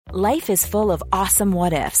Life is full of awesome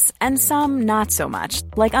what-ifs, and some not so much,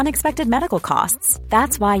 like unexpected medical costs.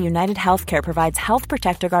 That's why United Healthcare provides Health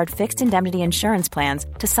Protector Guard fixed indemnity insurance plans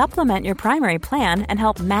to supplement your primary plan and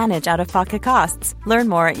help manage out-of-pocket costs. Learn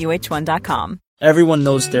more at uh1.com. Everyone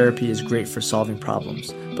knows therapy is great for solving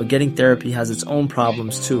problems, but getting therapy has its own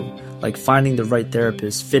problems too, like finding the right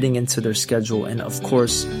therapist, fitting into their schedule, and of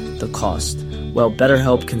course, the cost. Well,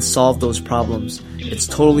 BetterHelp can solve those problems. It's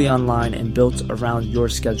totally online and built around your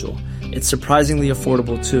schedule. It's surprisingly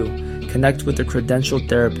affordable too. Connect with a credentialed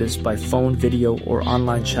therapist by phone, video, or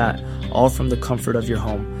online chat, all from the comfort of your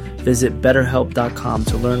home. Visit BetterHelp.com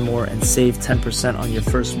to learn more and save 10% on your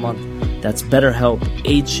first month. That's BetterHelp,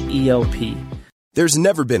 H-E-L-P. There's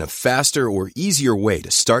never been a faster or easier way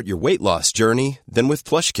to start your weight loss journey than with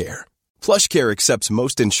PlushCare. PlushCare accepts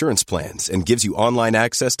most insurance plans and gives you online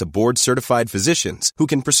access to board-certified physicians who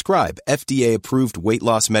can prescribe FDA-approved weight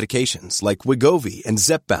loss medications like Wegovy and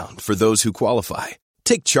Zepbound for those who qualify.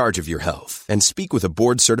 Take charge of your health and speak with a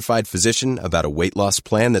board-certified physician about a weight loss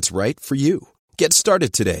plan that's right for you. Get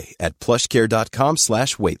started today at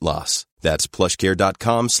plushcare.com/weight loss. That's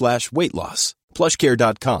plushcare.com/weight loss.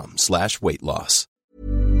 plushcare.com/weight loss.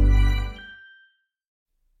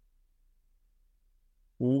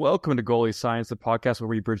 Welcome to Goalie Science, the podcast where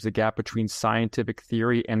we bridge the gap between scientific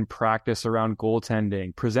theory and practice around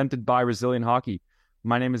goaltending, presented by Resilient Hockey.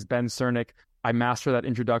 My name is Ben Cernick. I master that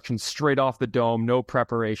introduction straight off the dome, no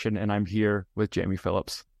preparation, and I'm here with Jamie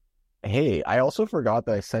Phillips. Hey, I also forgot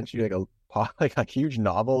that I sent you like a huge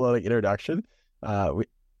novel introduction.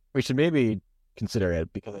 We should maybe consider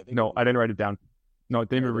it because I think I didn't write it down. No, I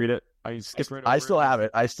didn't even read it. I skipped right over it. I still have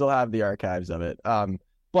it. I still have the archives of it.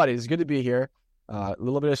 But it's good to be here. A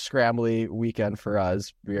little bit of scrambly weekend for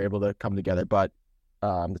us. We were able to come together. But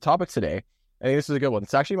the topic today, I think this is a good one.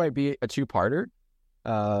 This actually might be a two-parter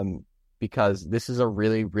because this is a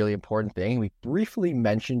really, really important thing. We briefly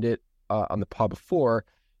mentioned it on the pod before,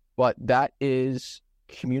 but that is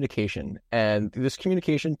communication. And this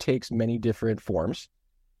communication takes many different forms.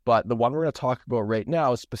 But the one we're going to talk about right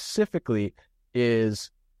now specifically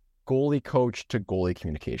is goalie coach to goalie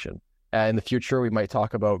communication. And in the future, we might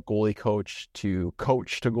talk about goalie coach to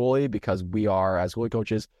goalie because we are, as goalie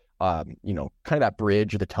coaches, kind of that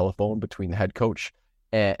bridge or the telephone between the head coach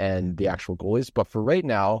and the actual goalies. But for right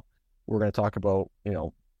now, we're going to talk about,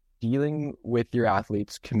 dealing with your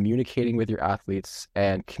athletes, communicating with your athletes,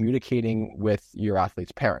 and communicating with your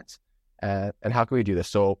athletes' parents. And how can we do this?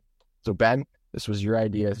 So Ben, this was your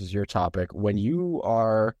idea. This is your topic. When you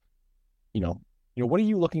are, what are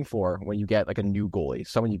you looking for when you get like a new goalie,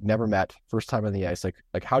 someone you've never met, first time on the ice?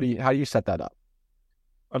 Like how do you set that up?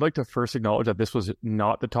 I'd like to first acknowledge that this was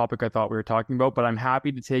not the topic I thought we were talking about, but I'm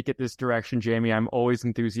happy to take it this direction, Jamie. I'm always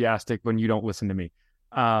enthusiastic when you don't listen to me.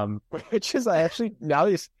 Which is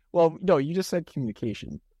you just said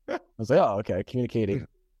communication. I was like, oh, okay, communicating.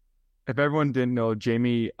 If everyone didn't know,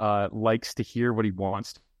 Jamie likes to hear what he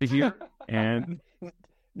wants to hear. And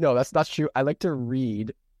no, that's not true. I like to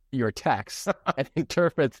read your texts and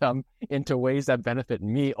interpret them into ways that benefit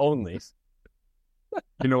me only.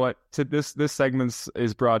 You know what? So this segment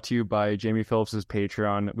is brought to you by Jamie Phillips's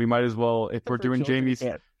Patreon. We might as well, if we're doing Jamie's...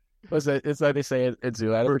 It's like they say in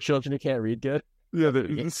Zoolander, for children who can't read good. Yeah,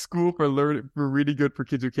 the school for reading good for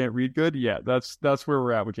kids who can't read good. Yeah, that's where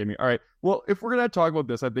we're at with Jamie. All right. Well, if we're going to talk about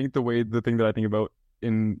this, I think the thing that I think about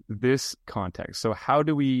in this context. So how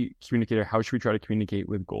do we communicate, or how should we try to communicate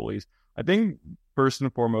with goalies? I think first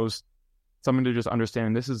and foremost, something to just understand,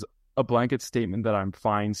 and this is a blanket statement that I'm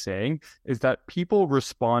fine saying, is that people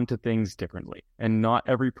respond to things differently, and not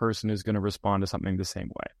every person is going to respond to something the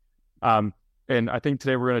same way. And I think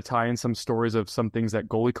today we're going to tie in some stories of some things that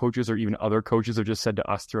goalie coaches or even other coaches have just said to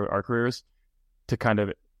us throughout our careers to kind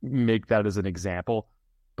of make that as an example.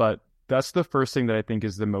 But that's the first thing that I think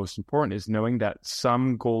is the most important, is knowing that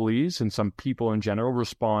some goalies and some people in general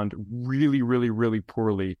respond really, really, really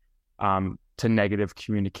poorly to negative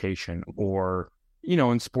communication, or,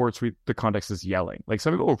 in sports, the context is yelling. Like,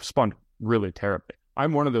 some people respond really terribly.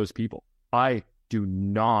 I'm one of those people. I do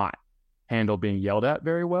not handle being yelled at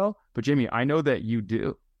very well, but Jamie, I know that you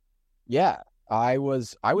do. Yeah, I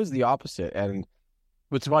was the opposite. And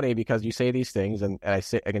it's funny because you say these things, and I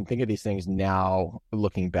can think of these things now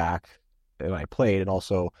looking back when I played, and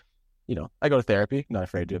also, I go to therapy, not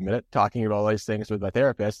afraid to admit it, talking about all these things with my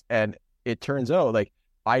therapist. And it turns out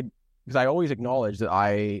because I always acknowledge that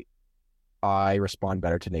I respond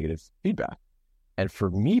better to negative feedback. And for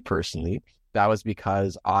me personally, that was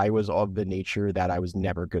because I was of the nature that I was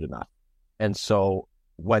never good enough. And so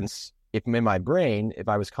if in my brain, if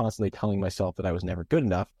I was constantly telling myself that I was never good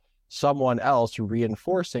enough, someone else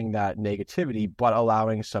reinforcing that negativity, but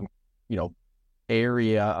allowing some,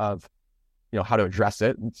 area of, how to address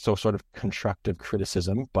it. So sort of constructive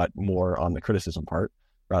criticism, but more on the criticism part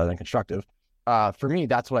rather than constructive. For me,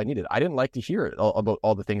 that's what I needed. I didn't like to hear about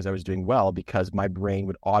all the things I was doing well, because my brain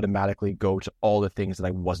would automatically go to all the things that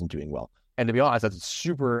I wasn't doing well. And to be honest, that's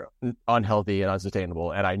super unhealthy and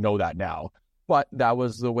unsustainable. And I know that now, but that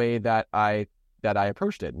was the way that I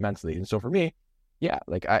approached it mentally. And so for me, yeah,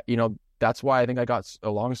 like that's why I think I got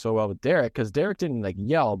along so well with Derek, because Derek didn't like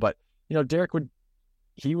yell, but Derek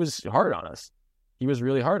he was hard on us. He was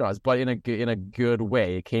really hard on us, but in a good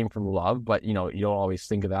way. It came from love, but you don't always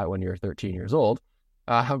think of that when you're 13 years old.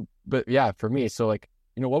 But yeah, for me, so like,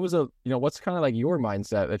 what's kind of like your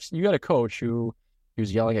mindset? You got a coach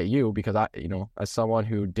who's yelling at you, because as someone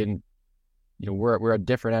who didn't, we're at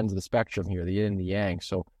different ends of the spectrum here, the yin and the yang.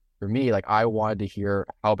 So for me, like, I wanted to hear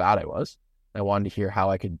how bad I was. I wanted to hear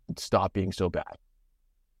how I could stop being so bad.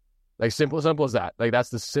 Like, simple as that. Like, that's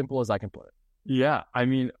the simple as I can put it. Yeah, I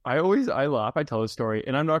mean, I laugh, I tell a story,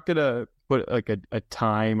 and I'm not gonna put like a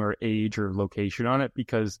time or age or location on it,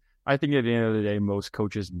 because I think at the end of the day, most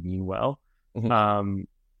coaches mean well. Mm-hmm.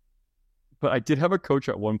 But I did have a coach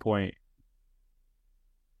at one point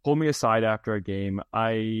pull me aside after a game.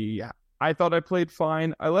 I thought I played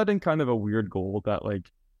fine. I let in kind of a weird goal that,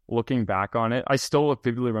 like, looking back on it, I still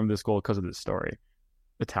vividly remember this goal because of this story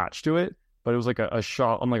attached to it. But it was like a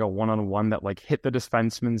shot on like a one-on-one that like hit the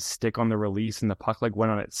defenseman's stick on the release, and the puck like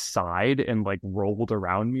went on its side and like rolled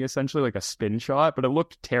around me, essentially like a spin shot. But it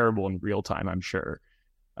looked terrible in real time, I'm sure.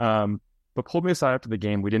 But pulled me aside after the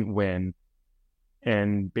game. We didn't win,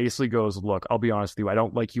 and basically goes, "Look, I'll be honest with you. I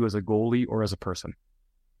don't like you as a goalie or as a person."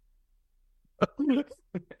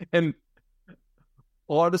 And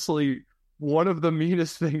honestly, one of the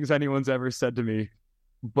meanest things anyone's ever said to me,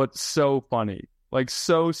 but so funny. Like,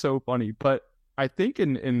 so funny. But I think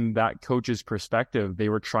in that coach's perspective, they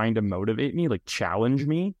were trying to motivate me, like challenge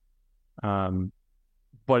me.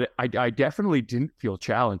 But I definitely didn't feel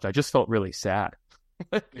challenged. I just felt really sad.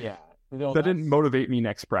 Yeah. That didn't motivate me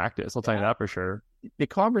next practice. I'll tell you that for sure. The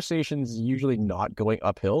conversation's usually not going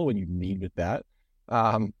uphill when you lead with that.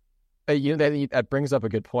 That brings up a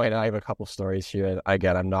good point. I have a couple stories here. And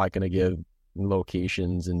again, I'm not going to give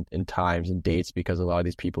locations and times and dates, because a lot of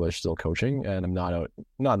these people are still coaching, and I'm not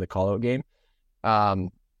in the call out game,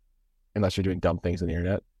 unless you're doing dumb things on the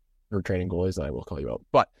internet or training goalies, then I will call you out.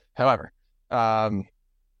 But however, so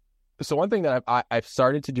one thing that I've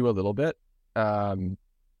started to do a little bit, I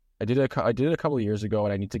did it a couple of years ago,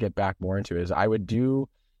 and I need to get back more into it, is I would do,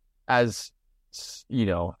 as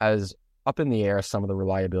up in the air some of the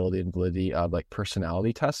reliability and validity of like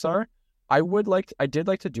personality tests are. I did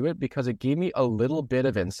like to do it, because it gave me a little bit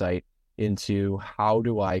of insight into how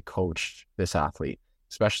do I coach this athlete,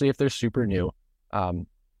 especially if they're super new.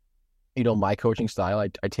 My coaching style,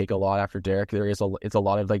 I take a lot after Derek. It's a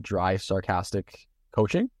lot of like dry, sarcastic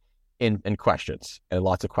coaching in questions, and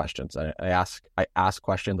lots of questions. I ask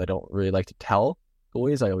questions. I don't really like to tell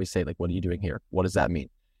goalies. I always say, like, what are you doing here? What does that mean?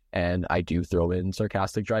 And I do throw in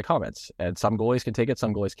sarcastic, dry comments, and some goalies can take it,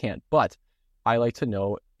 some goalies can't. But I like to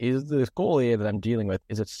know, is this goalie that I'm dealing with,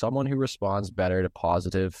 is it someone who responds better to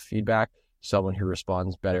positive feedback, someone who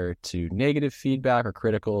responds better to negative feedback or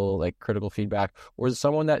critical feedback, or is it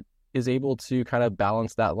someone that is able to kind of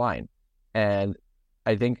balance that line? And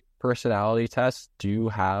I think personality tests do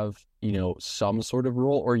have, some sort of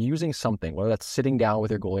role, or using something, whether that's sitting down with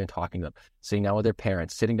your goalie and talking to them, sitting down with their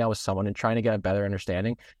parents, sitting down with someone and trying to get a better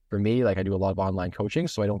understanding. For me, like, I do a lot of online coaching,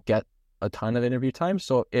 so I don't get a ton of interview time.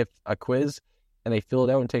 So if a quiz and they fill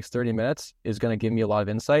it out and takes 30 minutes is going to give me a lot of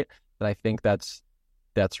insight, then I think that's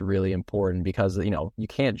really important, because, you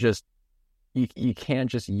can't just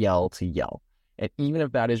yell to yell. And even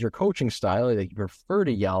if that is your coaching style, that you prefer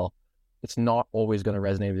to yell, it's not always going to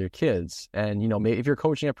resonate with your kids. And, maybe if you're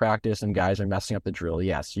coaching a practice and guys are messing up the drill,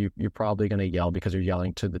 yes, you're probably going to yell because you're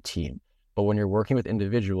yelling to the team. But when you're working with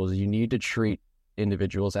individuals, you need to treat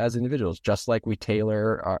individuals as individuals, just like we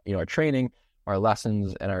tailor our training, our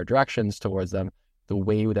lessons, and our directions towards them. The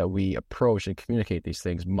way that we approach and communicate these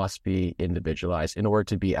things must be individualized in order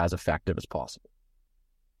to be as effective as possible.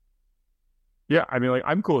 Yeah, I mean, like,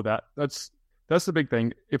 I'm cool with that. That's the big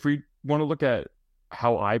thing. If we want to look at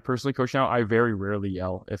how I personally coach now, I very rarely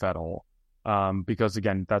yell, if at all, because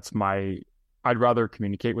again, I'd rather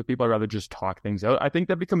communicate with people. I'd rather just talk things out. I think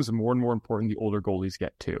that becomes more and more important the older goalies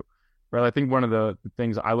get too, right? I think one of the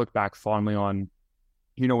things I look back fondly on,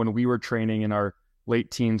 when we were training in our late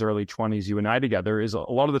teens, early 20s, you and I together, is a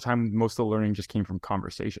lot of the time, most of the learning just came from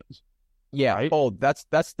conversations. Yeah. Right? Oh, that's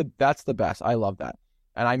the best. I love that.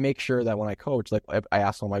 And I make sure that when I coach, like I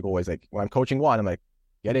ask all my goalies, like when I'm coaching one, I'm like,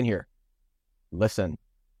 get in here, listen.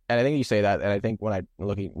 And I think you say that, and I think when I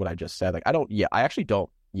looking what I just said, like I actually don't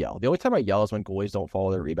yell. The only time I yell is when goalies don't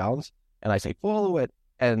follow their rebounds, and I say follow it,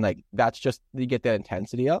 and like that's just you get that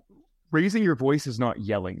intensity up. Raising your voice is not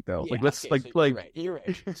yelling though. Yeah, like let's okay, like so you're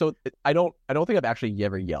right. So I don't think I've actually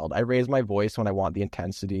ever yelled. I raise my voice when I want the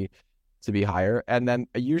intensity to be higher, and then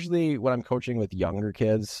usually when I'm coaching with younger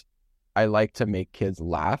kids, I like to make kids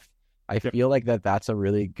laugh. I feel like that's a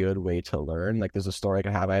really good way to learn. Like there's a story I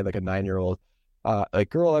can have. I had like a 9-year-old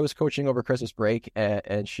girl I was coaching over Christmas break,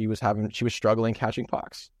 and she was struggling catching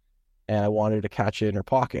pucks, and I wanted to catch it in her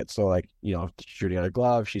pocket. So like, you know, shooting at her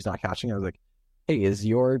glove, she's not catching it. I was like, hey, is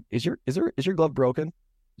your glove broken?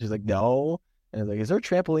 She's like, no. And I was like, is there a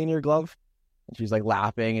trampoline in your glove? And she's like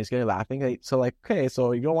laughing. It's getting laughing. So like, okay,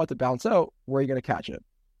 so you don't want it to bounce out. Where are you going to catch it?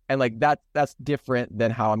 And like that's different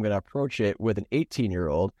than how I'm going to approach it with an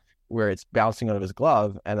 18-year-old, where it's bouncing out of his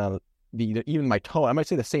glove, and then even my tone, I might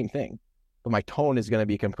say the same thing, but my tone is going to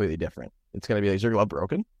be completely different. It's going to be like, is your glove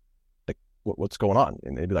broken? Like, what's going on?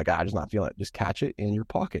 And they'd be like, I'm just not feeling it. Just catch it in your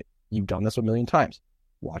pocket. You've done this a million times.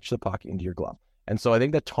 Watch the puck into your glove. And so I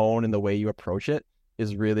think the tone and the way you approach it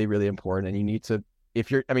is really, really important. And you need to,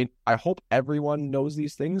 I hope everyone knows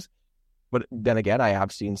these things. But then again, I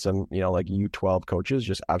have seen some, you know, like U12 coaches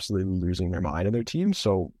just absolutely losing their mind in their team.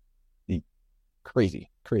 So the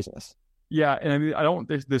craziness. Yeah, and I mean, I don't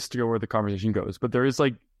want this to go where the conversation goes, but there is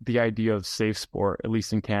like the idea of safe sport, at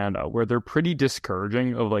least in Canada, where they're pretty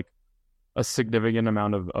discouraging of like a significant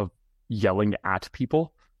amount of yelling at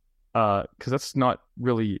people, because that's not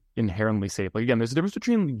really inherently safe. Like again, there's a difference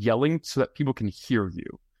between yelling so that people can hear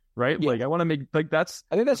you, right? Yeah. Like I want to make like that's.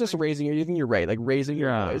 I think that's just raising. You think you're right, like raising your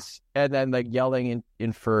voice, and then like yelling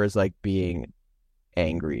infers like being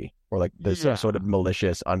angry or like there's some sort of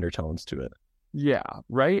malicious undertones to it. Yeah,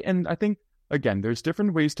 right. And I think again, there's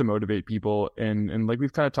different ways to motivate people, and like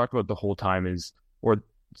we've kind of talked about the whole time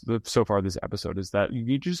so far this episode is that you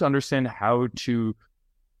need to just understand how to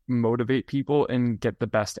motivate people and get the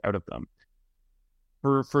best out of them.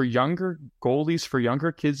 For younger goalies, for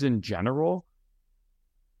younger kids in general,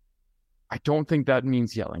 I don't think that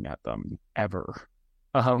means yelling at them ever.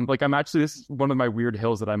 Like this is one of my weird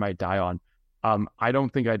hills that I might die on. I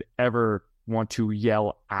don't think I'd ever want to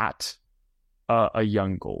yell at a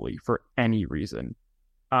young goalie for any reason,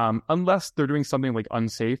 unless they're doing something like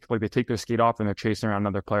unsafe, like they take their skate off and they're chasing around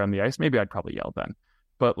another player on the ice. Maybe I'd probably yell then.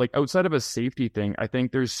 But like outside of a safety thing, I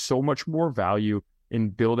think there's so much more value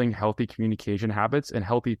in building healthy communication habits and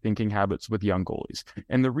healthy thinking habits with young goalies.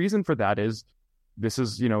 And the reason for that is, this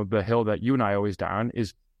is, you know, the hill that you and I always die on,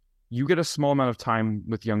 is you get a small amount of time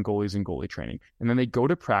with young goalies in goalie training, and then they go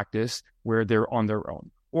to practice where they're on their own.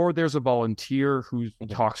 Or there's a volunteer who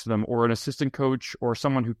talks to them, or an assistant coach, or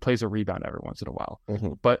someone who plays a rebound every once in a while.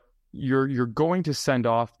 Mm-hmm. But you're going to send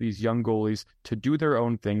off these young goalies to do their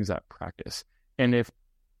own things at practice. And if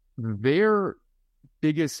their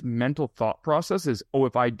biggest mental thought process is, oh,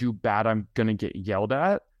 if I do bad, I'm going to get yelled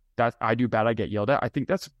at, that I do bad, I get yelled at, I think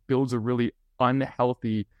that builds a really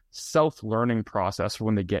unhealthy self-learning process for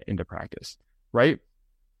when they get into practice, right?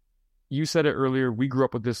 You said it earlier, we grew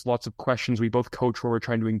up with this, lots of questions. We both coach where we're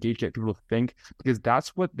trying to engage, get people to think, because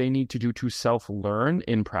that's what they need to do to self-learn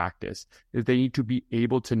in practice, is they need to be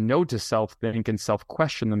able to know to self-think and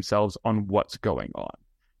self-question themselves on what's going on.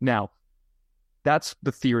 Now, that's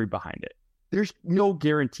the theory behind it. There's no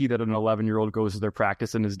guarantee that an 11-year-old goes to their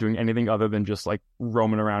practice and is doing anything other than just like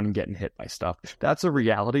roaming around and getting hit by stuff. That's a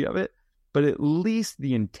reality of it. But at least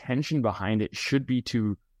the intention behind it should be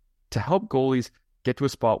to help goalies get to a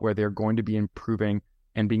spot where they're going to be improving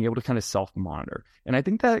and being able to kind of self-monitor. And I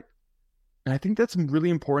think that's really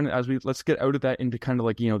important as let's get out of that into kind of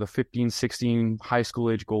like, you know, the 15, 16 high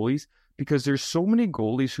school age goalies, because there's so many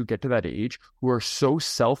goalies who get to that age who are so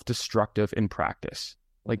self-destructive in practice,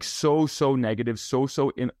 like so negative,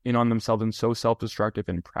 so in on themselves and so self-destructive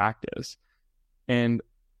in practice. And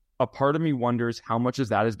a part of me wonders how much of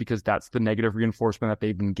that is because that's the negative reinforcement that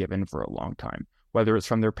they've been given for a long time, whether it's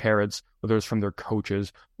from their parents, whether it's from their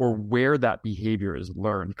coaches, or where that behavior is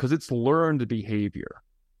learned, because it's learned behavior.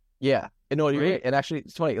 Yeah. Right? And actually,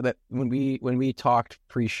 it's funny that when we talked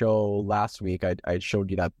pre-show last week, I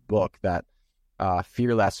showed you that book, that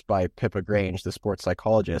Fear Less by Pippa Grange, the sports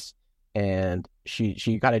psychologist, and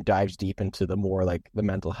she kind of dives deep into the more like the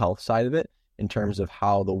mental health side of it, in terms of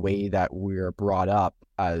how the way that we're brought up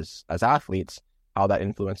as athletes, how that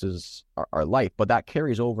influences our life, but that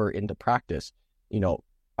carries over into practice. You know,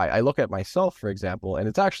 I look at myself, for example, and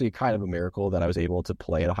it's actually kind of a miracle that I was able to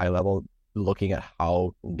play at a high level, looking at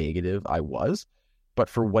how negative I was. but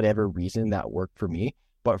for whatever reason that worked for me.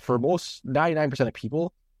 But for most 99% of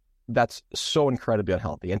people, that's so incredibly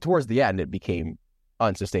unhealthy. And towards the end, it became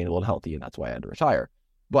unsustainable and healthy, and that's why I had to retire.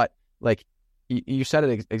 But like you said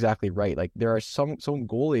it exactly right. Like there are some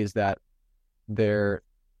goalies that they're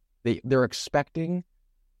expecting,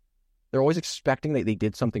 they're always expecting that they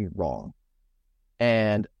did something wrong.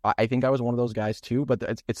 And I think I was one of those guys too, but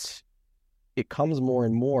it comes more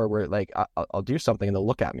and more where like I'll do something and they'll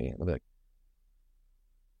look at me and they'll be like,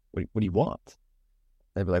 what do you want?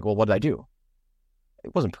 And they'll be like, well, what did I do?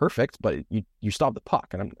 It wasn't perfect, but you stopped the puck,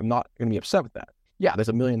 and I'm not going to be upset with that. Yeah, there's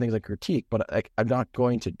a million things I critique, but like I'm not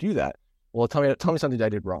going to do that. Well, tell me something that I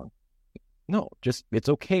did wrong. No, just it's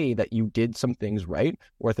okay that you did some things right,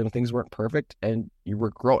 or some things weren't perfect, and you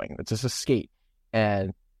were growing. It's just a skate,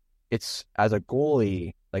 and it's as a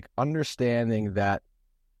goalie, like understanding that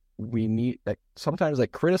we need like sometimes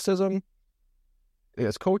like criticism.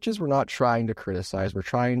 As coaches, we're not trying to criticize; we're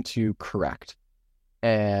trying to correct,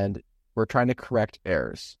 and we're trying to correct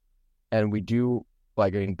errors, and we do.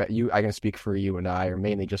 Like I can speak for you and I, or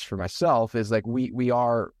mainly just for myself, is like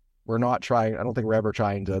we're not trying. I don't think we're ever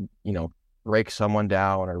trying to break someone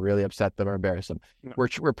down or really upset them or embarrass them. No.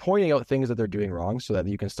 We're pointing out things that they're doing wrong so that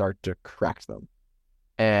you can start to correct them,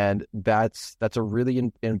 and that's a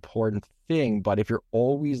really important thing. But if you're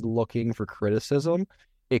always looking for criticism,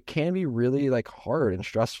 it can be really like hard and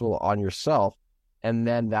stressful on yourself, and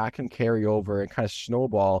then that can carry over and kind of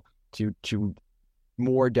snowball to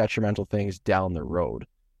more detrimental things down the road.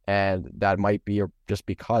 And that might be just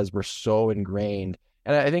because we're so ingrained.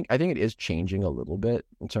 And I think it is changing a little bit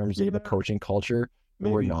in terms of the coaching culture.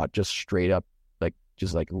 Maybe. We're not just straight up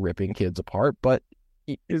just ripping kids apart, but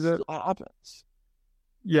it happens.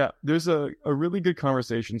 Yeah, there's a really good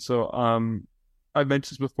conversation. So I've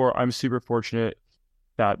mentioned this before. I'm super fortunate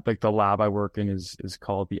that like the lab I work in is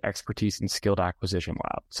called the Expertise and Skilled Acquisition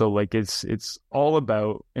Lab. So like it's all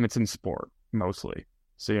about, and it's in sport mostly.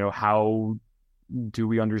 So how do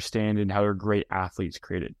we understand and how are great athletes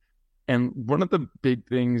created? And one of the big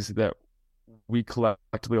things that we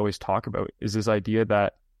collectively always talk about is this idea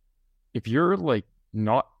that if you're like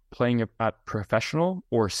not playing at professional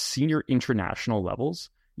or senior international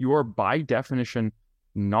levels, you are by definition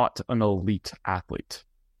not an elite athlete.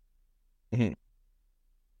 Mm-hmm.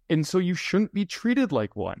 And so you shouldn't be treated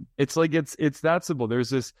like one. It's like it's that simple.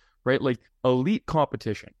 There's this right, like elite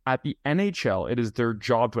competition at the NHL. It is their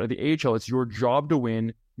job to. At the AHL, it's your job to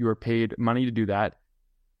win. You are paid money to do that,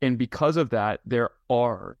 and because of that, there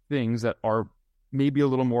are things that are maybe a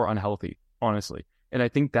little more unhealthy, honestly. And I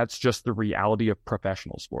think that's just the reality of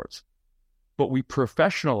professional sports. But we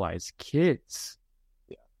professionalize kids,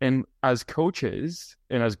 and as coaches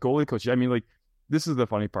and as goalie coaches, I mean, like this is the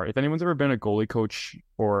funny part. If anyone's ever been a goalie coach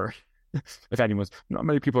or if anyone's, not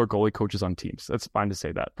many people are goalie coaches on teams. That's fine to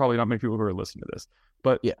say that. Probably not many people who are listening to this.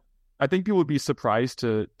 But yeah, I think people would be surprised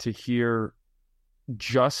to hear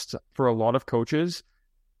just for a lot of coaches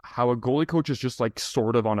how a goalie coach is just like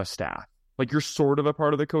sort of on a staff. Like you're sort of a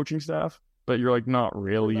part of the coaching staff, but you're like not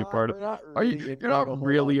really a part of. You're not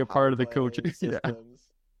really a part of the coaching.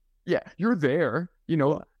 Yeah, you're there.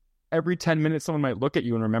 Every 10 minutes someone might look at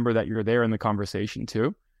you and remember that you're there in the conversation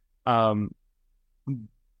too.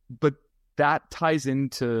 But that ties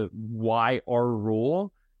into why our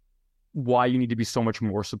role, why you need to be so much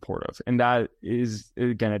more supportive. And that is,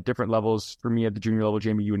 again, at different levels. For me at the junior level,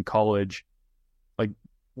 Jamie, you in college, like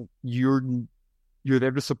you're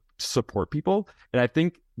there to support people. And I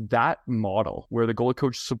think that model where the goalie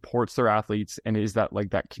coach supports their athletes and is that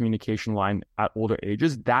like that communication line at older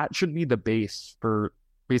ages, that should be the base for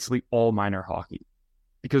basically all minor hockey,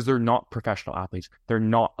 because they're not professional athletes. They're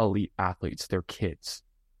not elite athletes. They're kids.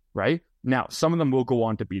 Right? Now, some of them will go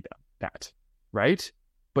on to be that, right?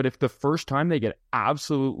 But if the first time they get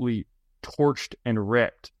absolutely torched and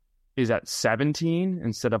ripped is at 17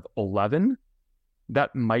 instead of 11,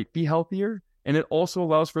 that might be healthier. And it also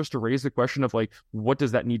allows for us to raise the question of like, what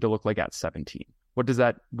does that need to look like at 17? What does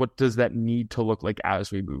that need to look like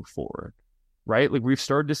as we move forward? Right? Like we've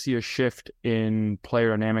started to see a shift in player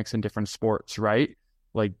dynamics in different sports, right?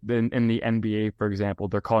 Like in the NBA, for example,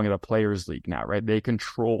 they're calling it a players' league now, right? They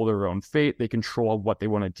control their own fate. They control what they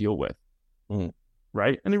want to deal with,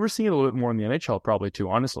 right? And we're seeing it a little bit more in the NHL probably too,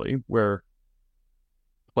 honestly, where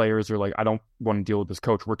players are like, I don't want to deal with this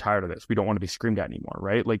coach. We're tired of this. We don't want to be screamed at anymore,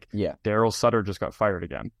 right? Like Daryl Sutter just got fired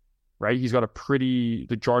again, right? He's got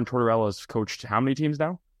the John Tortorella's coached how many teams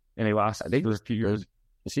now? And they last a few years.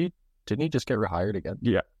 Didn't he just get rehired again?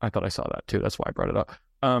 Yeah, I thought I saw that too. That's why I brought it up.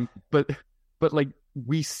 But like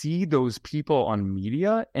we see those people on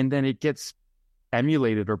media and then it gets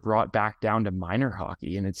emulated or brought back down to minor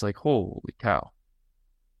hockey. And it's like, holy cow.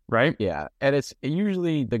 right? Yeah, and it's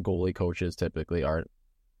usually the goalie coaches typically aren't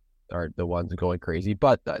the ones going crazy,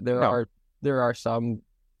 but there are some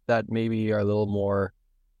that maybe are a little more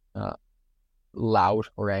loud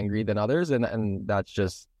or angry than others, and that's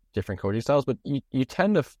just different coaching styles. But you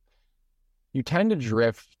tend to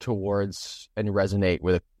drift towards and resonate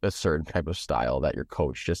with a certain type of style that your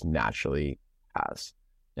coach just naturally has.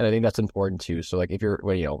 And I think that's important too. So like if you're,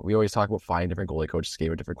 well, we always talk about finding different goalie coaches, game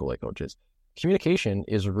with different goalie coaches. Communication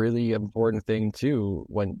is a really important thing too,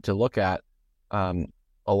 to look at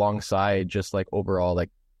alongside just like overall like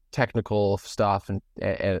technical stuff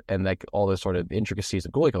and like all the sort of intricacies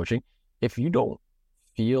of goalie coaching. If you don't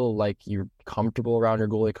feel like you're comfortable around your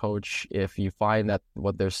goalie coach, if you find that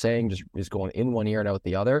what they're saying just is going in one ear and out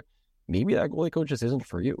the other, maybe that goalie coach just isn't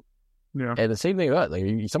for you. Yeah. And the same thing about like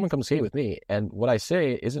someone comes skate with me and what I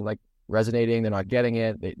say isn't like resonating, they're not getting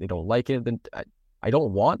it, they don't like it, then I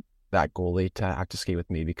don't want that goalie to have to skate with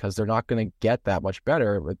me because they're not going to get that much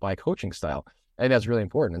better with my coaching style. And that's really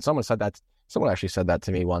important. And someone actually said that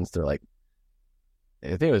to me once. They're like, I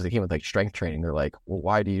think it was, they came with like strength training. They're like, well,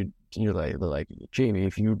 why do they're like, Jamie,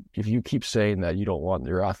 if you keep saying that you don't want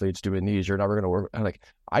your athletes doing these, you're never going to work. I'm like,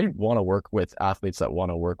 I want to work with athletes that want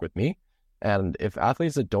to work with me. And if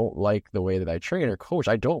athletes that don't like the way that I train or coach,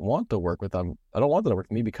 I don't want to work with them. I don't want them to work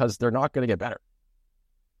with me because they're not going to get better.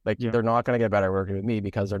 They're not going to get better working with me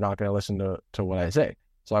because they're not going to listen to what I say.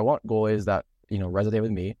 So I want goalies that, resonate with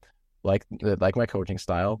me, like my coaching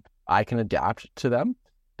style. I can adapt to them,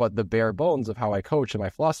 but the bare bones of how I coach and my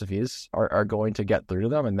philosophies are going to get through to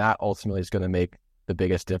them. And that ultimately is going to make the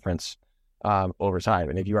biggest difference over time.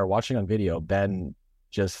 And if you are watching on video, Ben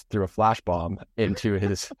just threw a flash bomb into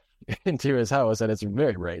his house, and it's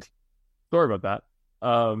very bright. Sorry about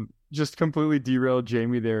that. Just completely derailed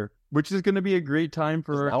Jamie there, which is going to be a great time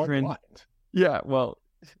for our friend. Yeah, well,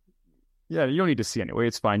 yeah, you don't need to see anyway.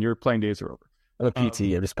 It's fine. Your playing days are over. I'm a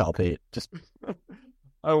PT. I just palpate. Just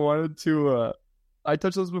I wanted to. I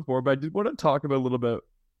touched on this before, but I did want to talk about a little bit.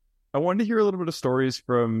 I wanted to hear a little bit of stories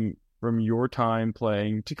from your time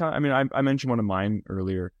playing. I mentioned one of mine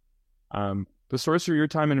earlier. The stories from your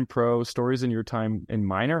time in pro, stories in your time in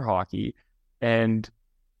minor hockey, and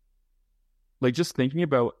like just thinking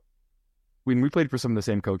about when we played for some of the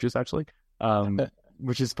same coaches, actually,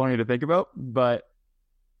 which is funny to think about. But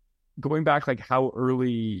going back, like how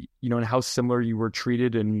early, and how similar you were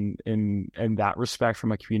treated in that respect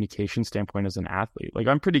from a communication standpoint as an athlete. Like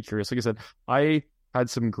I'm pretty curious. Like I said, I had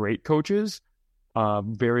some great coaches.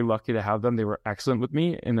 Very lucky to have them. They were excellent with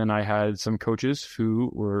me. And then I had some coaches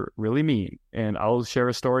who were really mean. And I'll share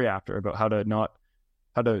a story after about how to not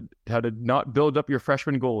build up your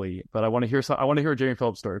freshman goalie. But I want to hear a Jamie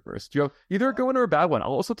Phillips story first. Do you have either a good one or a bad one? I'll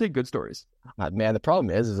also take good stories. Man, the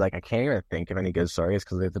problem is like I can't even think of any good stories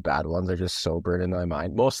because the bad ones are just so burned into my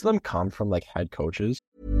mind. Most of them come from like head coaches.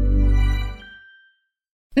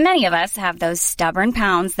 Many of us have those stubborn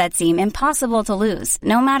pounds that seem impossible to lose,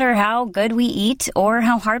 no matter how good we eat or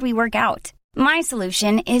how hard we work out. My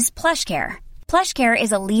solution is PlushCare. PlushCare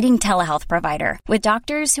is a leading telehealth provider with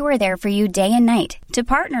doctors who are there for you day and night to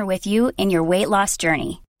partner with you in your weight loss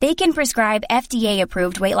journey. They can prescribe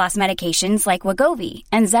FDA-approved weight loss medications like Wegovy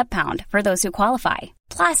and Zepbound for those who qualify.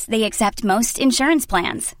 Plus, they accept most insurance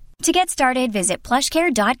plans. To get started, visit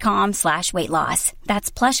plushcare.com/weightloss.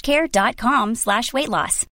 That's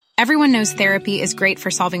plushcare.com/weightloss. Everyone knows therapy is great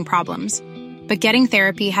for solving problems, but getting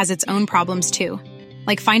therapy has its own problems too,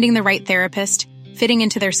 like finding the right therapist, fitting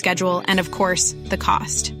into their schedule, and of course, the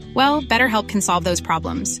cost. Well, BetterHelp can solve those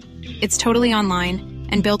problems. It's totally online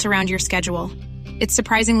and built around your schedule. It's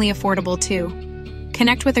surprisingly affordable too.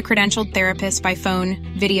 Connect with a credentialed therapist by phone,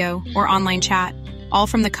 video, or online chat, all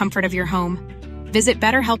from the comfort of your home. Visit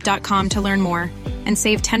BetterHelp.com to learn more and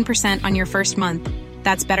save 10% on your first month.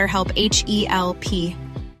 That's BetterHelp, H-E-L-P.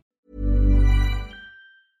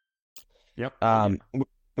 Yep.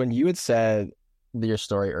 When you had said your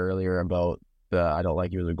story earlier about I don't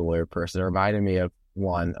like you as a goalie person, it reminded me of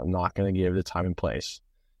one. I'm not going to give the time and place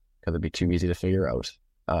because it'd be too easy to figure out.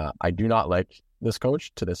 I do not like this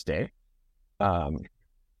coach to this day. I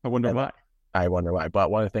wonder why. I wonder why.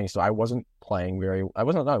 But one of the things, so I wasn't playing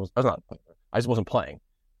I just wasn't playing,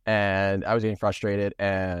 and I was getting frustrated.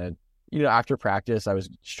 And after practice, I was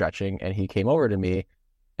stretching, and he came over to me,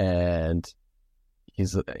 and he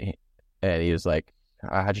was like,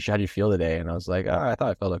 how'd you feel today? And I was like, I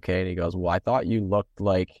thought I felt okay. And he goes, well, I thought you looked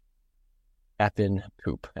like effing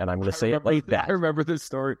poop. And I'm going to say it like that. I remember this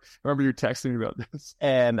story. I remember you texting me about this.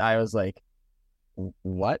 And I was like,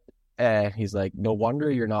 what? And he's like, no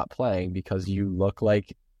wonder you're not playing because you look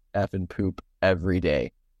like effing poop every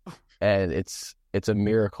day. And it's a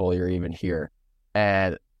miracle you're even here.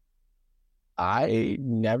 And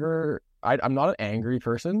I'm not an angry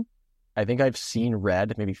person. I think I've seen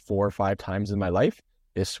red maybe 4 or 5 times in my life.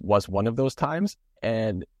 This was one of those times.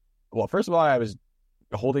 And well, first of all, I was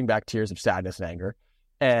holding back tears of sadness and anger.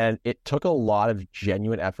 And it took a lot of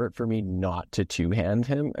genuine effort for me not to two-hand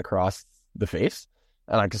him across the face.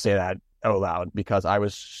 And I can say that out loud because I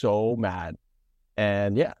was so mad.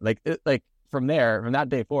 And yeah, like from that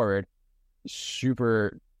day forward,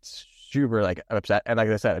 super like upset. And like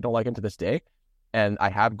I said, I don't like him to this day. And I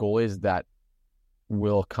have goalies that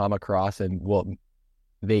will come across and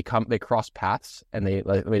they cross paths, and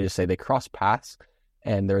let me just say they cross paths,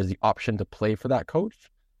 and there's the option to play for that coach,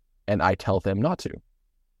 and I tell them not to.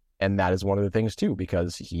 And that is one of the things too,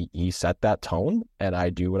 because he set that tone, and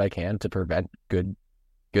I do what I can to prevent good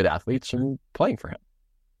athletes from playing for him.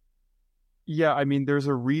 Yeah, I mean, there's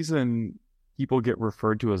a reason people get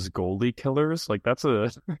referred to as goalie killers. Like that's a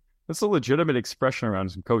legitimate expression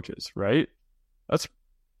around some coaches, right?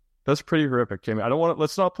 That's pretty horrific, Jamie.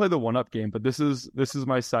 Let's not play the one-up game, but this is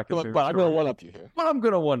my second. But I'm going to one-up you here. But I'm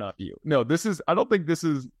going to one-up you. No, I don't think this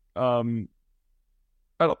is,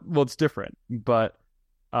 it's different, but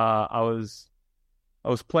I was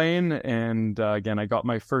playing, and again, I got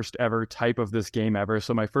my first ever type of this game ever.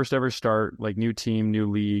 So my first ever start, like new team,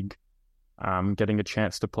 new league, getting a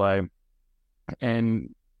chance to play.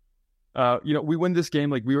 And, we win this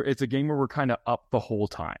game. Like it's a game where we're kind of up the whole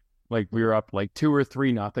time. Like we were up like 2 or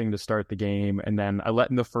 3-0 to start the game. And then I let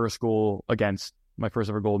in the first goal against my first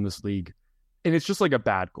ever goal in this league. And it's just like a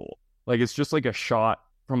bad goal. Like it's just like a shot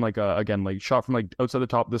from shot from like outside the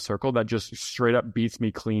top of the circle that just straight up beats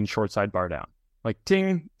me clean short side bar down. Like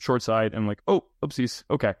ting, short side. And I'm like, oh, oopsies.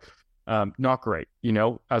 Okay. Not great.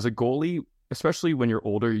 As a goalie, especially when you're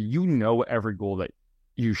older, every goal that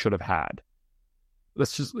you should have had.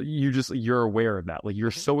 You're aware of that. Like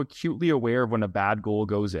you're so acutely aware of when a bad goal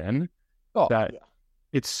goes in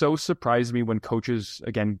It so surprised me when coaches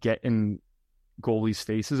again get in goalies'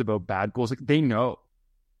 faces about bad goals. Like they know.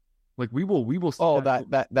 Like we will. Oh,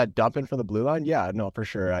 that dumping from the blue line. Yeah, no, for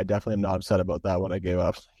sure. I definitely am not upset about that when I gave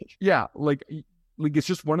up. Yeah, like it's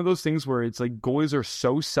just one of those things where it's like goalies are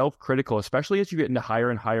so self-critical, especially as you get into higher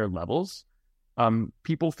and higher levels.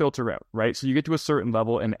 People filter out, right? So you get to a certain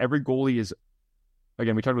level, and every goalie is.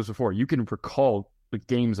 Again, we talked about this before. You can recall the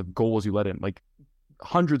games of goals you let in, like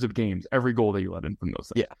hundreds of games, every goal that you let in from those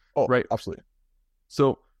things. Yeah. Oh, right. Absolutely.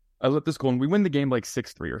 So I let this goal, and we win the game like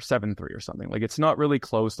 6-3 or 7-3 or something. Like it's not really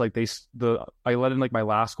close. Like I let in like my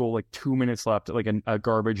last goal, like 2 minutes left, like a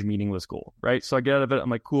garbage, meaningless goal. Right. So I get out of it. I'm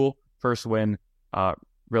like, cool, first win,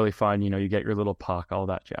 really fun. You get your little puck, all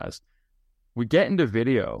that jazz. We get into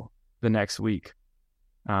video the next week,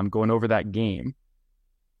 going over that game,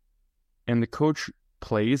 and the coach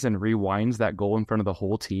plays and rewinds that goal in front of the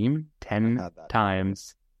whole team 10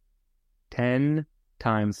 times. 10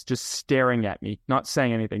 times, just staring at me, not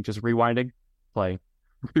saying anything, just rewinding, playing,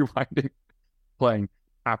 rewinding, playing.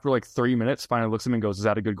 After like 3 minutes, finally looks at me and goes, "Is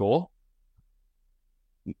that a good goal?"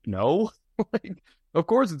 No. Like, of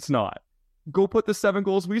course it's not. Go put the 7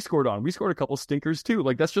 goals we scored on. We scored a couple stinkers too.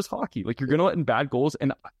 Like that's just hockey. Like you're going to let in bad goals.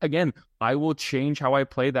 And again, I will change how I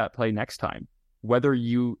play that play next time. Whether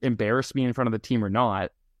you embarrass me in front of the team or not,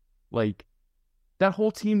 like that whole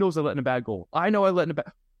team knows I let in a bad goal. I know I let in a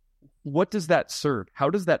bad. What does that serve? How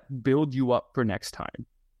does that build you up for next time?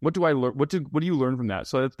 What do I learn? What do you learn from that?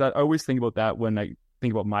 So that I always think about that when I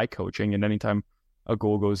think about my coaching, and anytime a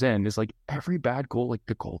goal goes in, is like every bad goal, like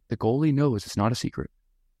the goalie knows it's not a secret.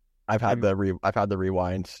 I've had the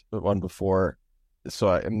rewind one before. So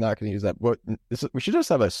I'm not going to use that. We should just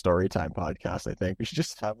have a story time podcast. I think we should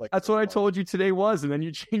just have like. That's what I told you today was, and then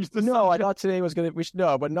you changed the. No, subject. I thought today was going to. We should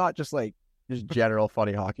no, but not just like just general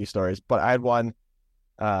funny hockey stories. But I had one.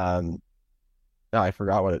 No, I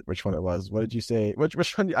forgot which one it was. What did you say?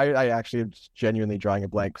 Which one? I actually am genuinely drawing a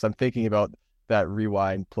blank because I'm thinking about that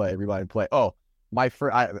rewind play. Oh, my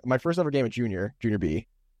first ever game at junior B,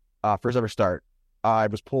 first ever start. I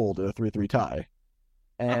was pulled in a 3-3 tie,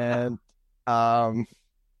 and.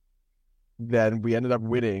 Then we ended up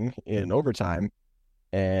winning in overtime,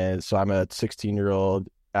 and so I'm a 16-year-old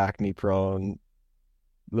acne-prone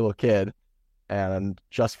little kid, and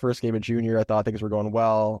just first game of junior, I thought things were going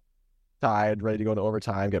well, tied, ready to go into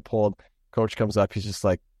overtime, get pulled. Coach comes up, he's just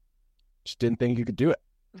like, just didn't think you could do it.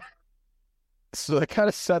 So that kind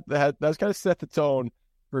of set the tone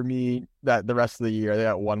for me that the rest of the year. They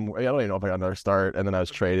got one more. I don't even know if I got another start, and then I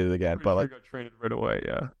was traded again. But like, got traded right away,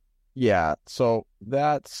 yeah. Yeah, so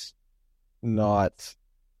that was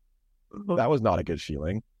not a good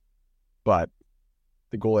feeling. But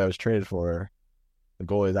the goalie I was traded for, the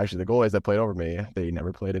goalies that played over me, they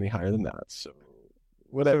never played any higher than that. So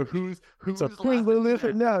whatever. So who's So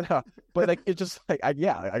no. But like it's just like I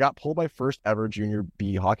got pulled my first ever junior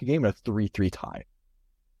B hockey game in a 3-3 tie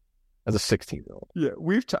as a 16-year-old. Yeah,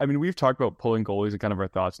 we've talked about pulling goalies and kind of our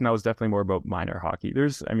thoughts, and that was definitely more about minor hockey.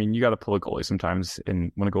 You got to pull a goalie sometimes,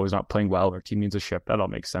 and when a goalie's not playing well or a team needs a shift, that all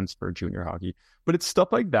makes sense for junior hockey. But it's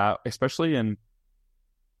stuff like that, especially I'm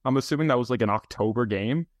assuming that was like an October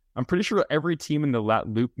game. I'm pretty sure every team in the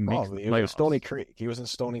loop makes he was in Stony Creek. He was in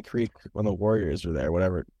Stony Creek when the Warriors were there,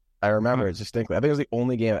 whatever. I remember it distinctly. I think it was the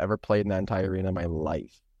only game I ever played in that entire arena in my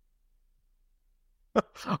life.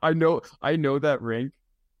 I know that rink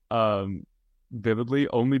vividly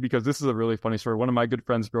only because this is a really funny story. One of my good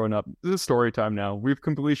friends growing up, this is story time now. We've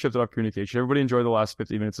completely shifted off communication. Everybody enjoy the last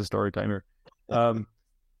 50 minutes of story time here.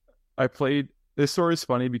 This story is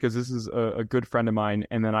funny because this is a good friend of mine,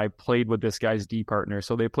 and then I played with this guy's D partner.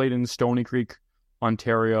 So they played in Stony Creek,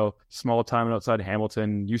 Ontario, small town outside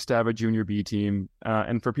Hamilton, used to have a junior B team.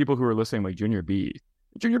 And for people who are listening, like junior B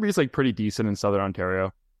is like pretty decent in Southern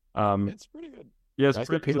Ontario. It's pretty good. Yeah, it's guys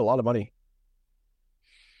get paid a lot of money.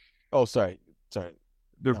 Oh, sorry.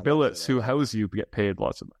 The billets who house you get paid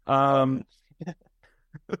lots of money.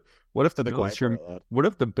 What if the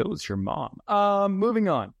bill is your mom? Moving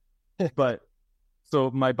on. But so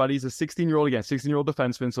my buddy's a 16-year-old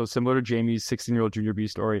defenseman, so similar to Jamie's 16-year-old junior B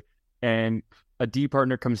story. And a D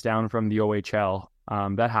partner comes down from the OHL.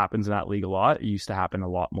 That happens in that league a lot. It used to happen a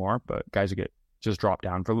lot more, but guys would get just dropped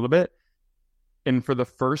down for a little bit. And for the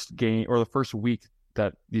first game or the first week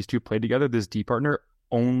that these two played together, this D partner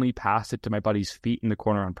only passed it to my buddy's feet in the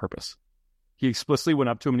corner on purpose. He explicitly went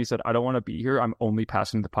up to him and he said, "I don't want to be here. I'm only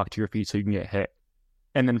passing the puck to your feet so you can get hit."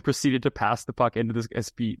 And then proceeded to pass the puck into this guy's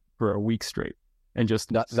feet for a week straight. And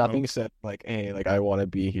just nothing said like, "Hey, like I want to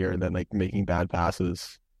be here," and then like making bad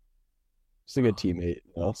passes. Just a good teammate.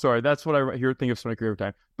 You know? Sorry, that's what I hear think of Sonic every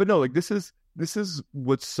time. But no, like this is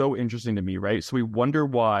what's so interesting to me, right? So we wonder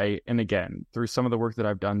why, and again, through some of the work that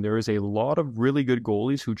I've done, there is a lot of really good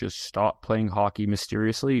goalies who just stop playing hockey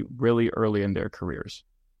mysteriously really early in their careers.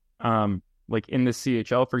 Like in the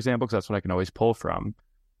CHL, for example, because that's what I can always pull from.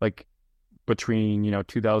 Like between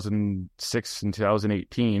 2006 and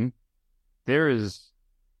 2018, there is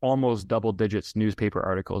almost double digits newspaper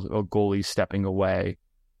articles of goalies stepping away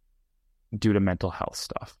due to mental health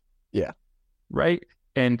stuff. Yeah. Right?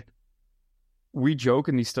 And we joke,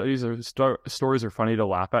 and these stories are funny to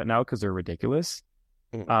laugh at now because they're ridiculous.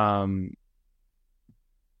 But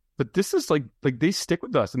this is like they stick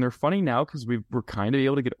with us, and they're funny now because we're kind of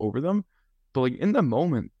able to get over them. But like in the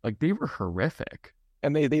moment, like they were horrific.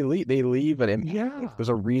 And they leave an impact. Yeah. There's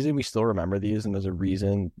a reason we still remember these, and there's a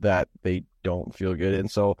reason that they don't feel good. And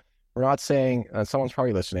so we're not saying someone's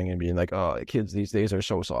probably listening and being like, "Oh, kids these days are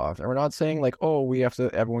so soft." And we're not saying like, "Oh,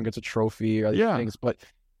 everyone gets a trophy" or these things. But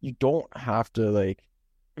you don't have to like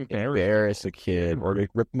embarrass a kid or to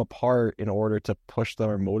rip them apart in order to push them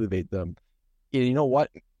or motivate them. And you know what?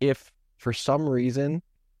 If for some reason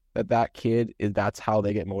that kid that's how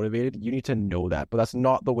they get motivated, you need to know that. But that's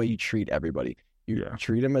not the way you treat everybody. You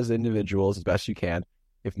treat them as individuals as best you can.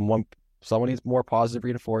 If someone needs more positive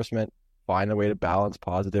reinforcement, find a way to balance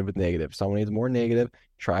positive with negative. If someone needs more negative,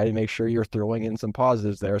 try to make sure you're throwing in some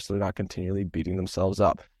positives there so they're not continually beating themselves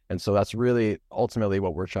up. And so that's really ultimately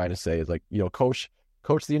what we're trying to say is like, coach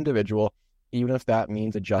the individual, even if that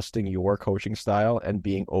means adjusting your coaching style and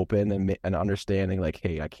being open and understanding like,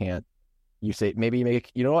 hey, I can't, you say, maybe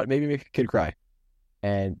make a kid cry.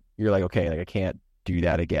 And you're like, okay, like I can't do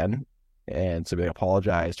that again. And so they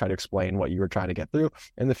apologize, try to explain what you were trying to get through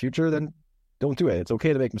in the future, then don't do it. It's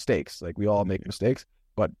okay to make mistakes. Like we all make mistakes,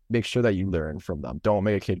 but make sure that you learn from them. Don't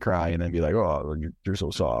make a kid cry and then be like, "Oh, you're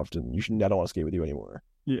so soft and I don't want to skate with you anymore."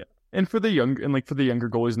 Yeah. And for the younger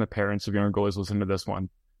goalies and the parents of younger goalies listening to this one,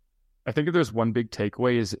 I think if there's one big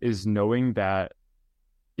takeaway is knowing that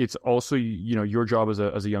it's also, your job as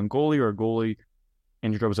a young goalie or a goalie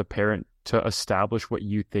and your job as a parent to establish what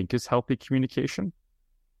you think is healthy communication.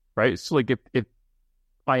 Right. So like if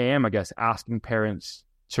I am, I guess, asking parents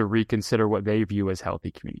to reconsider what they view as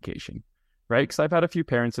healthy communication. Right. Because I've had a few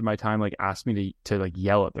parents in my time like ask me to like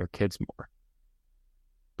yell at their kids more.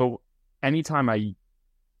 But anytime I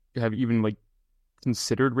have even like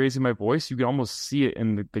considered raising my voice, you can almost see it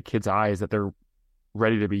in the kids' eyes that they're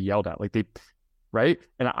ready to be yelled at. Like right.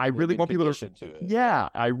 And I really want people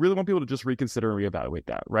I really want people to just reconsider and reevaluate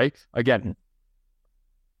that. Right. Again,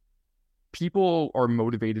 people are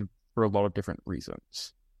motivated for a lot of different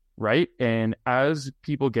reasons, right? And as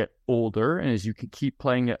people get older and as you can keep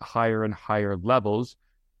playing at higher and higher levels,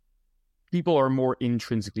 people are more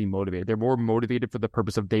intrinsically motivated. They're more motivated for the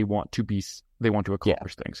purpose of they want to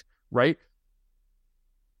accomplish things, right?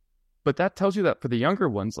 But that tells you that for the younger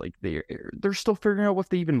ones, like they're still figuring out if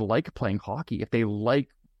they even like playing hockey, if they like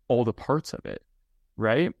all the parts of it,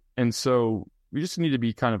 right? And so we just need to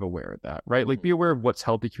be kind of aware of that, right? Like be aware of what's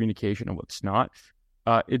healthy communication and what's not.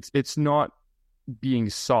 It's not being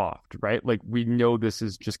soft, right? Like we know this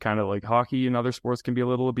is just kind of like hockey and other sports can be a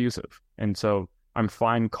little abusive. And so I'm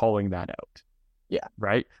fine calling that out. Yeah.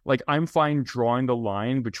 Right. Like I'm fine drawing the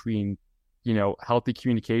line between, healthy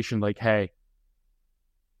communication, like, hey,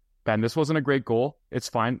 Ben, this wasn't a great goal. It's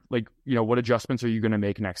fine. Like, what adjustments are you going to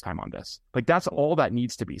make next time on this? Like, that's all that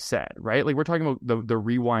needs to be said, right? Like we're talking about the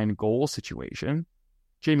rewind goal situation.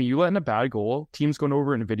 Jamie, you let in a bad goal, team's going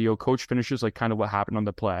over in a video, coach finishes like kind of what happened on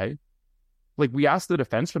the play. Like we asked the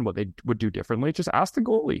defenseman what they would do differently. Just ask the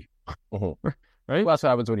goalie, right? Well, that's what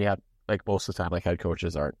happens when you have like most of the time, like head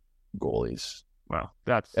coaches aren't goalies. Well,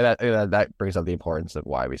 that brings up the importance of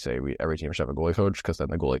why we say every team should have a goalie coach, because then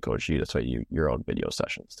the goalie coach that's why your own video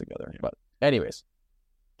sessions together. Yeah. But anyways,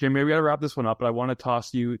 Jamie, we got to wrap this one up. But I want to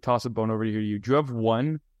toss a bone over to you. Do you have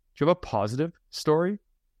a positive story?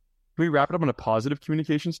 Can we wrap it up on a positive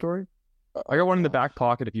communication story? I got one in the back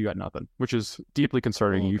pocket if you got nothing, which is deeply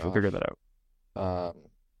concerning. You should figure that out.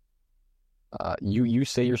 You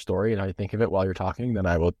say your story and I think of it while you're talking, then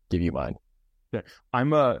I will give you mine. Yeah.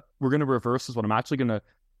 We're going to reverse this one. I'm actually going to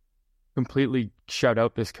completely shout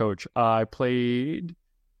out this coach. I played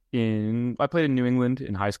in New England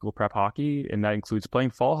in high school prep hockey, and that includes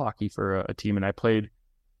playing fall hockey for a team. And I played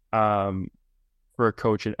for a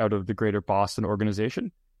coach out of the greater Boston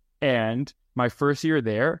organization. And my first year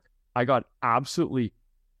there, I got absolutely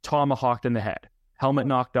tomahawked in the head, helmet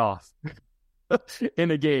knocked off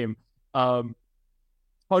in a game,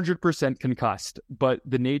 100% concussed. But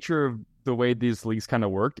the nature of the way these leagues kind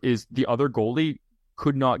of worked is the other goalie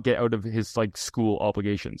could not get out of his like school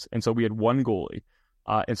obligations. And so we had one goalie.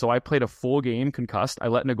 And so I played a full game concussed. I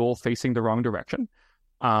let in a goal facing the wrong direction.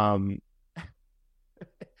 But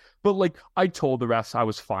like I told the refs I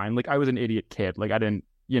was fine. Like I was an idiot kid. Like I didn't,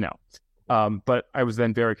 but I was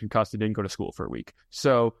then very concussed and didn't go to school for a week.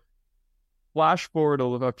 So flash forward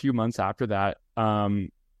a few months after that.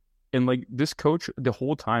 And like this coach the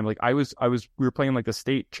whole time, like we were playing like the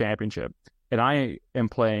state championship, and I am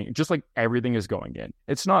playing just like everything is going in.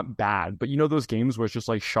 It's not bad, but those games where it's just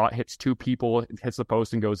like shot hits two people, hits the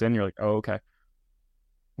post and goes in. You're like, oh, okay.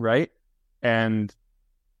 Right. And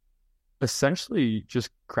essentially just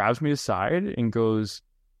grabs me aside and goes,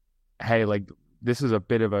 hey, like, this is a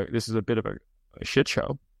bit of a shit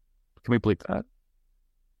show. Can we bleep that?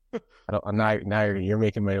 Now you're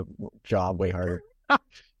making my job way harder.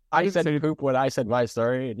 I said poop when I said my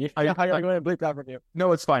story, and you're going to bleep that from you.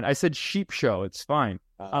 No, it's fine. I said sheep show. It's fine.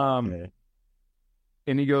 Okay.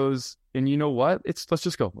 And he goes, and you know what? Let's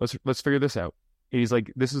just go. Let's figure this out. And he's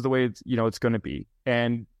like, this is the way it's going to be.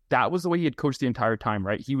 And that was the way he had coached the entire time,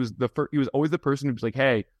 right? He was he was always the person who was like,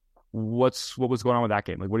 hey, what was going on with that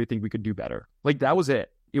game? Like, what do you think we could do better? Like, that was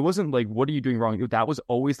it. It wasn't like, what are you doing wrong? That was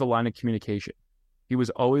always the line of communication. He was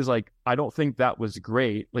always like, I don't think that was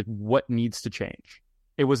great. Like, what needs to change?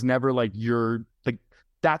 It was never like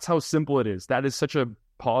that's how simple it is. That is such a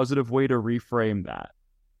positive way to reframe that,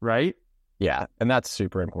 right? Yeah, and that's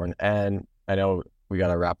super important. And I know we got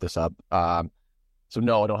to wrap this up. So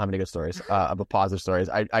no, I don't have any good stories, but positive stories.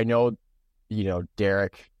 I know,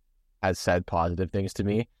 Derek has said positive things to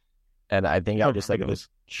me, and I think I just was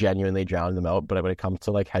genuinely drowning them out. But when it comes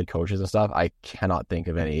to like head coaches and stuff, I cannot think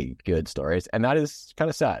of any good stories, and that is kind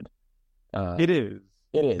of sad. It is.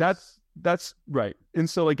 That's right. And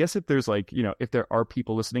so I guess if there's like, if there are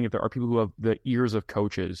people listening, if there are people who have the ears of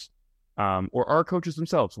coaches, or are coaches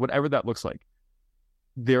themselves, whatever that looks like,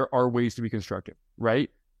 there are ways to be constructive, right?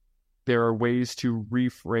 There are ways to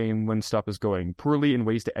reframe when stuff is going poorly and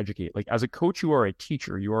ways to educate. Like as a coach, you are a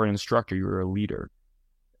teacher, you are an instructor, you are a leader.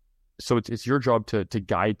 So it's your job to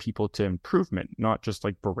guide people to improvement, not just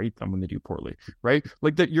like berate them when they do poorly, right?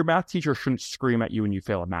 Like your math teacher shouldn't scream at you when you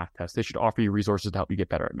fail a math test. They should offer you resources to help you get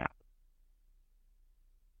better at math.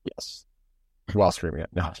 Yes. While screaming at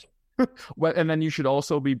no. Well, and then you should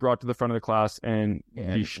also be brought to the front of the class and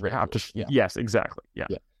you should have to. Yeah. Yes, exactly. Yeah.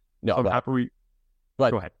 No, so but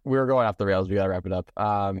go ahead. We were going off the rails. We got to wrap it up.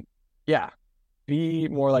 Be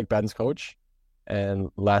more like Ben's coach and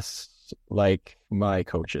less like my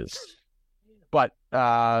coaches. But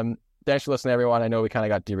thanks for listening, everyone. I know we kind of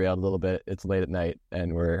got derailed a little bit. It's late at night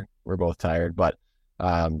and we're both tired. But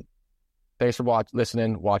thanks for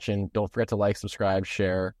listening, watching. Don't forget to like, subscribe,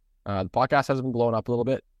 share. The podcast has been blowing up a little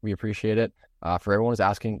bit. We appreciate it. For everyone who's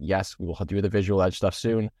asking, yes, we will do the visual edge stuff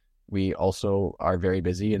soon. We also are very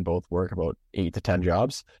busy and both work about 8 to 10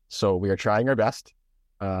 jobs. So we are trying our best.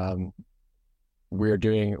 we're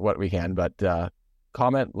doing what we can. But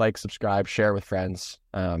comment, like, subscribe, share with friends.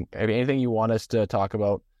 If anything you want us to talk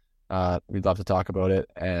about, we'd love to talk about it.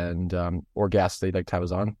 And or guests they'd like to have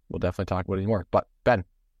us on, we'll definitely talk about it more. But Ben,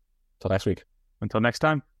 until next week. Until next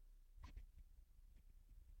time.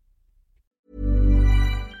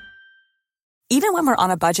 Even when we're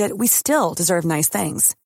on a budget, we still deserve nice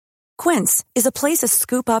things. Quince is a place to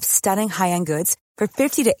scoop up stunning high-end goods for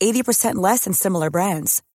 50 to 80% less than similar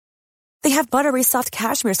brands. They have buttery soft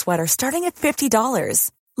cashmere sweaters starting at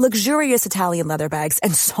 $50, luxurious Italian leather bags,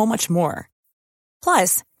 and so much more.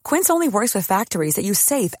 Plus, Quince only works with factories that use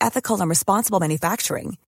safe, ethical, and responsible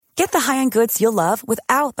manufacturing. Get the high-end goods you'll love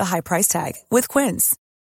without the high price tag with Quince.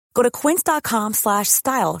 Go to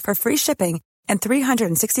quince.com/style for free shipping and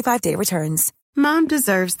 365-day returns. Mom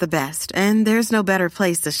deserves the best, and there's no better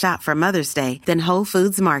place to shop for Mother's Day than Whole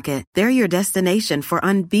Foods Market. They're your destination for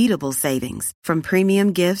unbeatable savings, from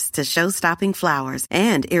premium gifts to show-stopping flowers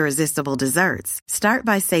and irresistible desserts. Start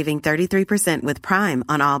by saving 33% with Prime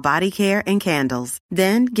on all body care and candles.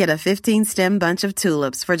 Then get a 15-stem bunch of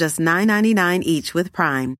tulips for just $9.99 each with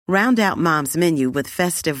Prime. Round out Mom's menu with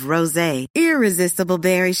festive rosé, irresistible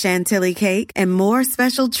berry chantilly cake, and more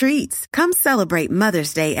special treats. Come celebrate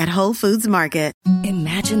Mother's Day at Whole Foods Market.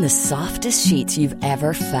 Imagine the softest sheets you've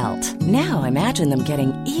ever felt. Now imagine them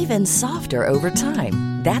getting even softer over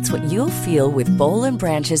time. That's what you'll feel with Boll &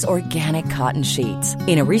 Branch's organic cotton sheets.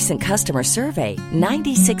 In a recent customer survey,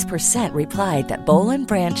 96% replied that Boll &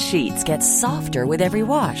 Branch sheets get softer with every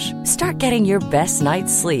wash. Start getting your best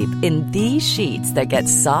night's sleep in these sheets that get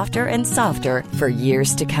softer and softer for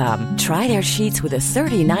years to come. Try their sheets with a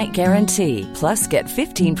 30-night guarantee. Plus, get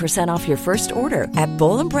 15% off your first order at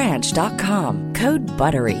bollandbranch.com. Code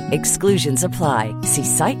BUTTERY. Exclusions apply. See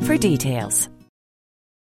site for details.